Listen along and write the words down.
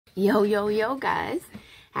Yo, guys.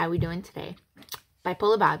 How are we doing today?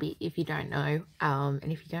 Bipolar Barbie, if you don't know.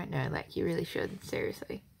 And if you don't know, like, you really should.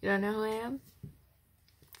 Seriously. You don't know who I am?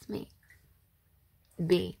 It's me.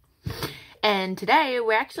 B. And today,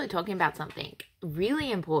 we're actually talking about something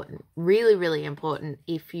really important. Really important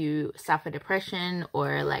if you suffer depression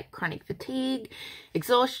or, like, chronic fatigue,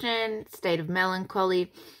 exhaustion, state of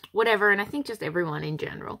melancholy, whatever. And I think just everyone in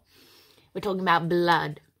general. We're talking about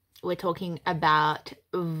blood. We're talking about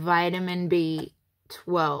vitamin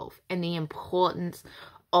B12 and the importance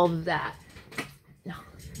of that. No.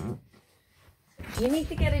 You need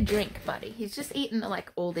to get a drink, buddy. He's just eaten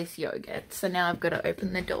like all this yogurt, so now I've got to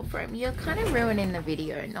open the door for him. You're kind of ruining the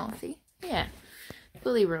video, Northy. Yeah,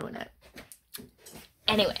 fully ruin it.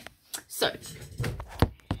 Anyway, so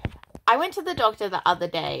I went to the doctor the other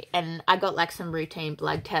day and I got like some routine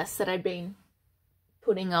blood tests that I'd been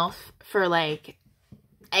putting off for like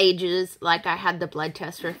ages. Like, I had the blood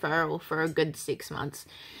test referral for a good 6 months,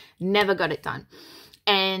 never got it done,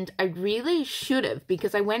 and I really should have,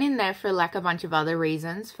 because I went in there for like a bunch of other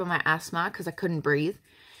reasons, for my asthma, because I couldn't breathe.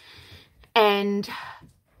 And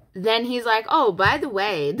then he's like, oh, by the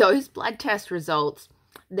way, those blood test results,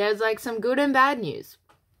 there's like some good and bad news.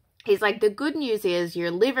 He's like, the good news is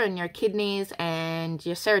your liver and your kidneys and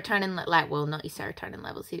your serotonin, like, well, not your serotonin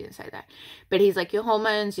levels, he didn't say that, but he's like, your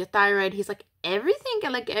hormones, your thyroid, he's like, everything,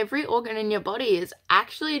 like every organ in your body is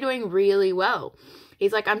actually doing really well.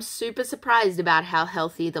 He's like, I'm super surprised about how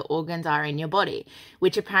healthy the organs are in your body,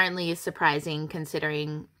 which apparently is surprising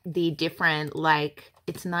considering the different, like,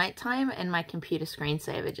 it's nighttime and my computer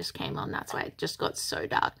screensaver just came on. That's why it just got so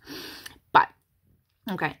dark. But,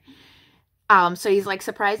 okay. So he's like,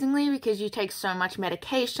 surprisingly, because you take so much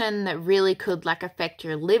medication that really could like affect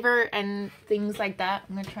your liver and things like that.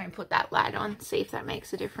 I'm going to try and put that light on, see if that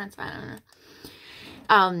makes a difference. I don't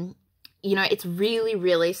know. You know, it's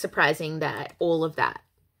really surprising that all of that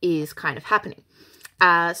is kind of happening.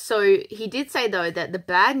 So he did say though that the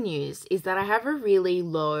bad news is that I have a really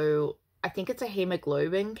low, I think it's a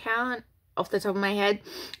hemoglobin count off the top of my head,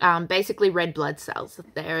 basically red blood cells.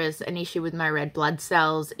 There is an issue with my red blood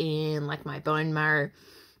cells in like my bone marrow.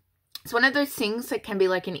 It's one of those things that can be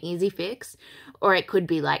like an easy fix, or it could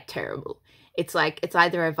be like terrible. It's like, it's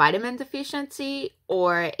either a vitamin deficiency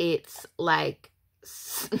or it's like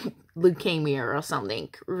leukemia or something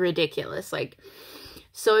ridiculous. Like,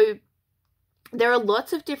 so there are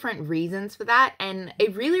lots of different reasons for that. And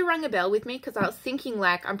it really rang a bell with me because I was thinking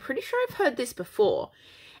like, I'm pretty sure I've heard this before.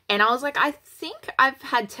 And I was like, I think I've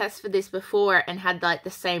had tests for this before and had like the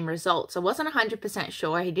same results. I wasn't 100%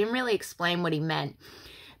 sure. He didn't really explain what he meant.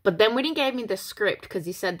 But then when he gave me the script, because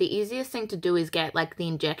he said the easiest thing to do is get like the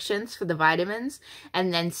injections for the vitamins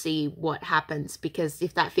and then see what happens. Because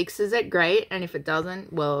if that fixes it, great. And if it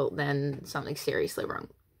doesn't, well, then something's seriously wrong.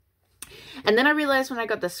 And then I realized when I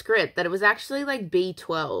got the script that it was actually like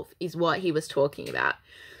B12 is what he was talking about.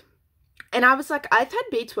 And I was like, I've had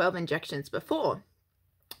B12 injections before.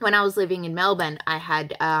 When I was living in Melbourne, I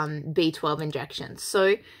had B12 injections.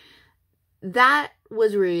 So that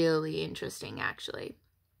was really interesting, actually.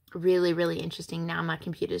 Really interesting. Now my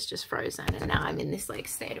computer's just frozen and now I'm in this like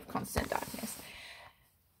state of constant darkness.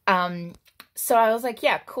 So I was like,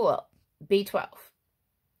 yeah, cool, B12.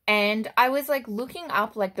 And I was like looking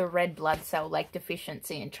up like the red blood cell like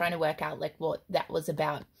deficiency and trying to work out like what that was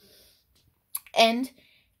about. And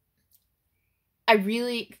I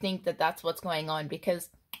really think that that's what's going on, because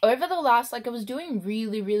over the last, like, I was doing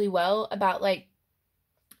really well about like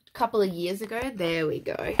a couple of years ago. There we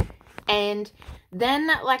go. And then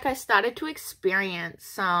like I started to experience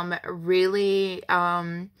some really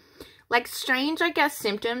like strange, I guess,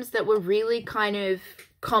 symptoms that were really kind of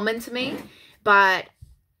common to me, but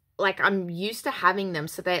like I'm used to having them.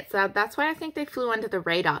 So that's why I think they flew under the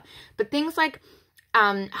radar. But things like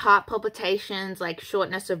heart palpitations, like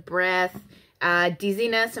shortness of breath,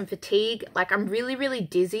 dizziness and fatigue. Like, I'm really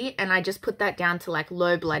dizzy, and I just put that down to like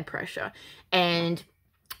low blood pressure. And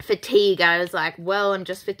fatigue, I was like, well, I'm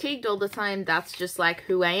just fatigued all the time. That's just like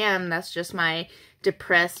who I am. That's just my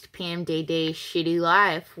depressed PMDD shitty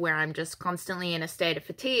life, where I'm just constantly in a state of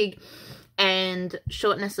fatigue. And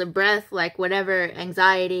shortness of breath, like whatever,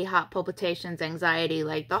 anxiety, heart palpitations, anxiety,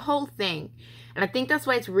 like the whole thing. And I think that's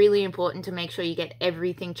why it's really important to make sure you get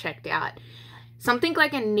everything checked out. Something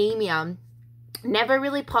like anemia never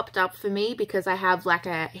really popped up for me because I have like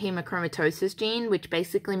a hemochromatosis gene, which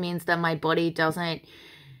basically means that my body doesn't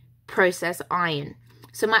process iron.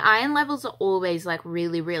 So my iron levels are always like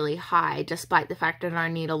really high, despite the fact that I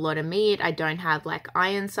don't eat a lot of meat. I don't have like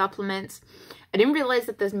iron supplements. I didn't realize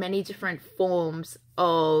that there's many different forms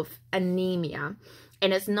of anemia.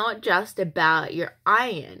 And it's not just about your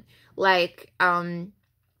iron. Like,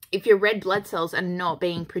 if your red blood cells are not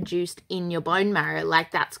being produced in your bone marrow,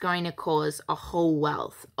 like that's going to cause a whole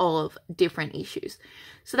wealth of different issues.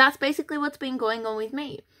 So that's basically what's been going on with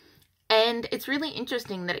me. And it's really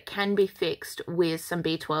interesting that it can be fixed with some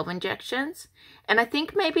B12 injections. And I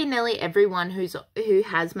think maybe nearly everyone who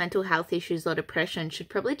has mental health issues or depression should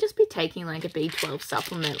probably just be taking like a B12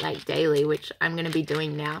 supplement like daily, which I'm going to be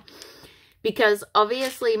doing now. Because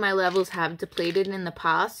obviously my levels have depleted in the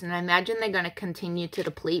past, and I imagine they're going to continue to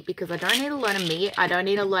deplete because I don't eat a lot of meat. I don't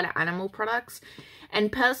eat a lot of animal products.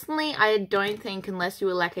 And personally, I don't think unless you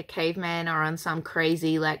were like a caveman or on some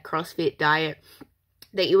crazy like CrossFit diet,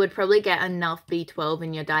 that you would probably get enough B12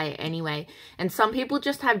 in your diet anyway. And some people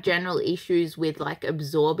just have general issues with like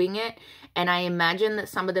absorbing it. And I imagine that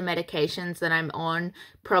some of the medications that I'm on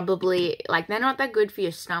probably, like, they're not that good for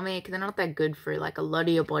your stomach. They're not that good for like a lot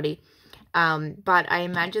of your body. But I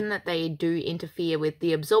imagine that they do interfere with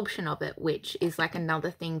the absorption of it, which is like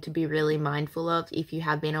another thing to be really mindful of if you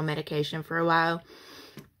have been on medication for a while.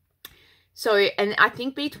 So, and I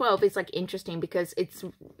think B12 is like interesting because it's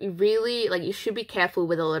really like you should be careful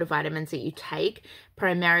with a lot of vitamins that you take,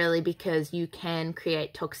 primarily because you can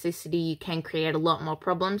create toxicity, you can create a lot more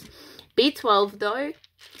problems. B12 though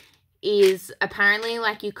is apparently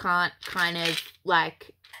like you can't kind of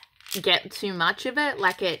like get too much of it.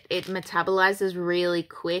 Like it metabolizes really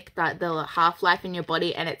quick, that the half-life in your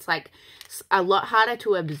body, and it's like a lot harder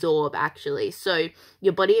to absorb actually. So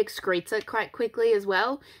your body excretes it quite quickly as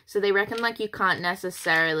well. So they reckon like you can't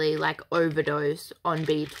necessarily like overdose on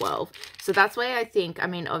B12. So that's why I think, I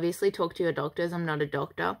mean, obviously talk to your doctors. I'm not a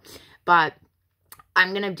doctor, but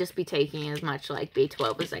I'm going to just be taking as much like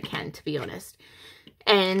B12 as I can, to be honest.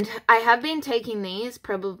 And I have been taking these,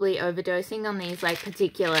 probably overdosing on these like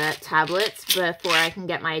particular tablets before I can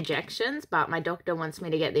get my injections, but my doctor wants me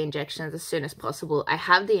to get the injections as soon as possible. I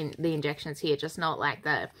have the injections here, just not like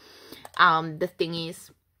the thingies,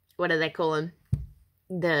 what do they call them?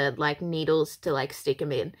 The like needles to like stick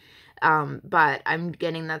them in. But I'm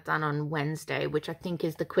getting that done on Wednesday, which I think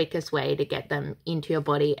is the quickest way to get them into your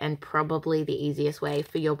body and probably the easiest way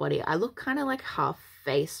for your body. I look kind of like half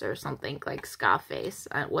face or something, like Scarface.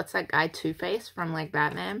 What's that guy, Two-Face from like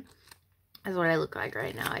Batman? That's what I look like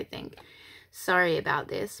right now, I think. Sorry about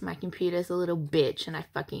this. My computer's a little bitch and I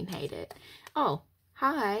fucking hate it. Oh,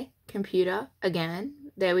 hi, computer, again.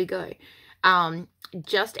 There we go.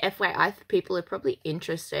 Just FYI for people who are probably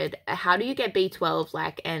interested, how do you get B12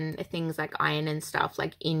 like and things like iron and stuff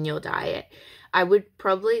like in your diet? I would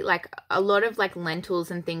probably like a lot of like lentils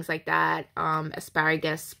and things like that,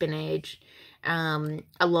 asparagus, spinach, a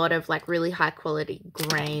lot of like really high quality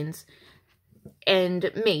grains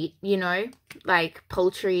and meat, you know, like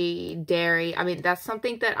poultry, dairy. I mean, that's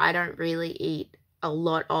something that I don't really eat a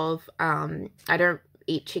lot of. I don't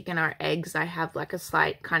eat chicken or eggs. I have like a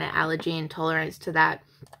slight kind of allergy intolerance to that.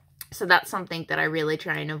 So that's something that I really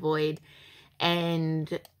try and avoid.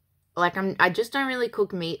 And like I just don't really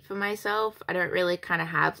cook meat for myself. I don't really kind of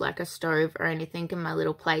have like a stove or anything in my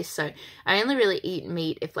little place. So I only really eat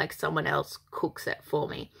meat if like someone else cooks it for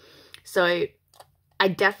me. So I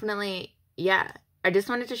definitely, yeah, I just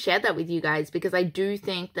wanted to share that with you guys because I do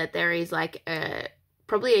think that there is like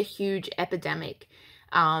probably a huge epidemic.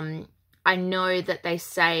 I know that they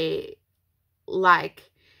say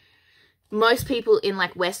like most people in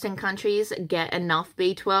like Western countries get enough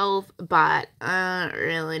B12, but I don't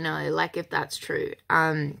really know like if that's true.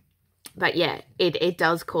 But yeah, it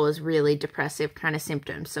does cause really depressive kind of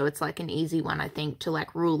symptoms. So it's like an easy one, I think, to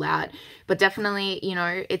like rule out. But definitely, you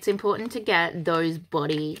know, it's important to get those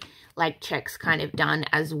body like checks kind of done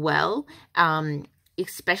as well.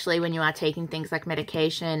 Especially when you are taking things like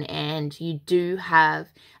medication and you do have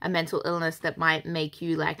a mental illness that might make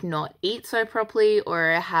you like not eat so properly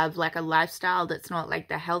or have like a lifestyle that's not like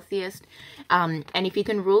the healthiest. And if you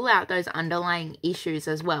can rule out those underlying issues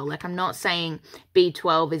as well, like I'm not saying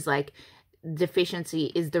B12 is like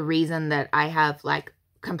deficiency is the reason that I have like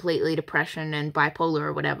completely depression and bipolar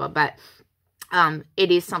or whatever, but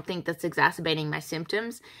it is something that's exacerbating my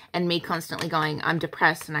symptoms and me constantly going, I'm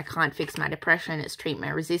depressed and I can't fix my depression. It's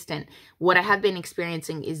treatment resistant. What I have been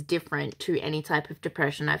experiencing is different to any type of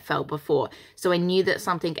depression I've felt before. So I knew that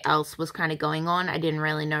something else was kind of going on. I didn't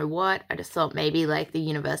really know what. I just thought maybe like the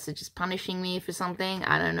universe is just punishing me for something.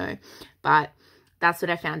 I don't know. But that's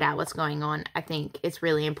what I found out what's going on. I think it's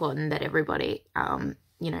really important that everybody,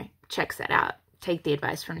 you know, checks that out. Take the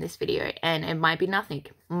advice from this video, and it might be nothing,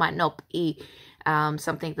 it might not be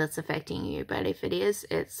something that's affecting you, but if it is,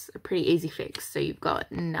 it's a pretty easy fix, so you've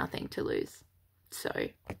got nothing to lose. So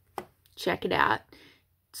check it out.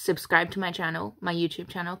 subscribe to my channel, my YouTube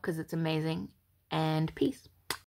channel, because it's amazing. And peace.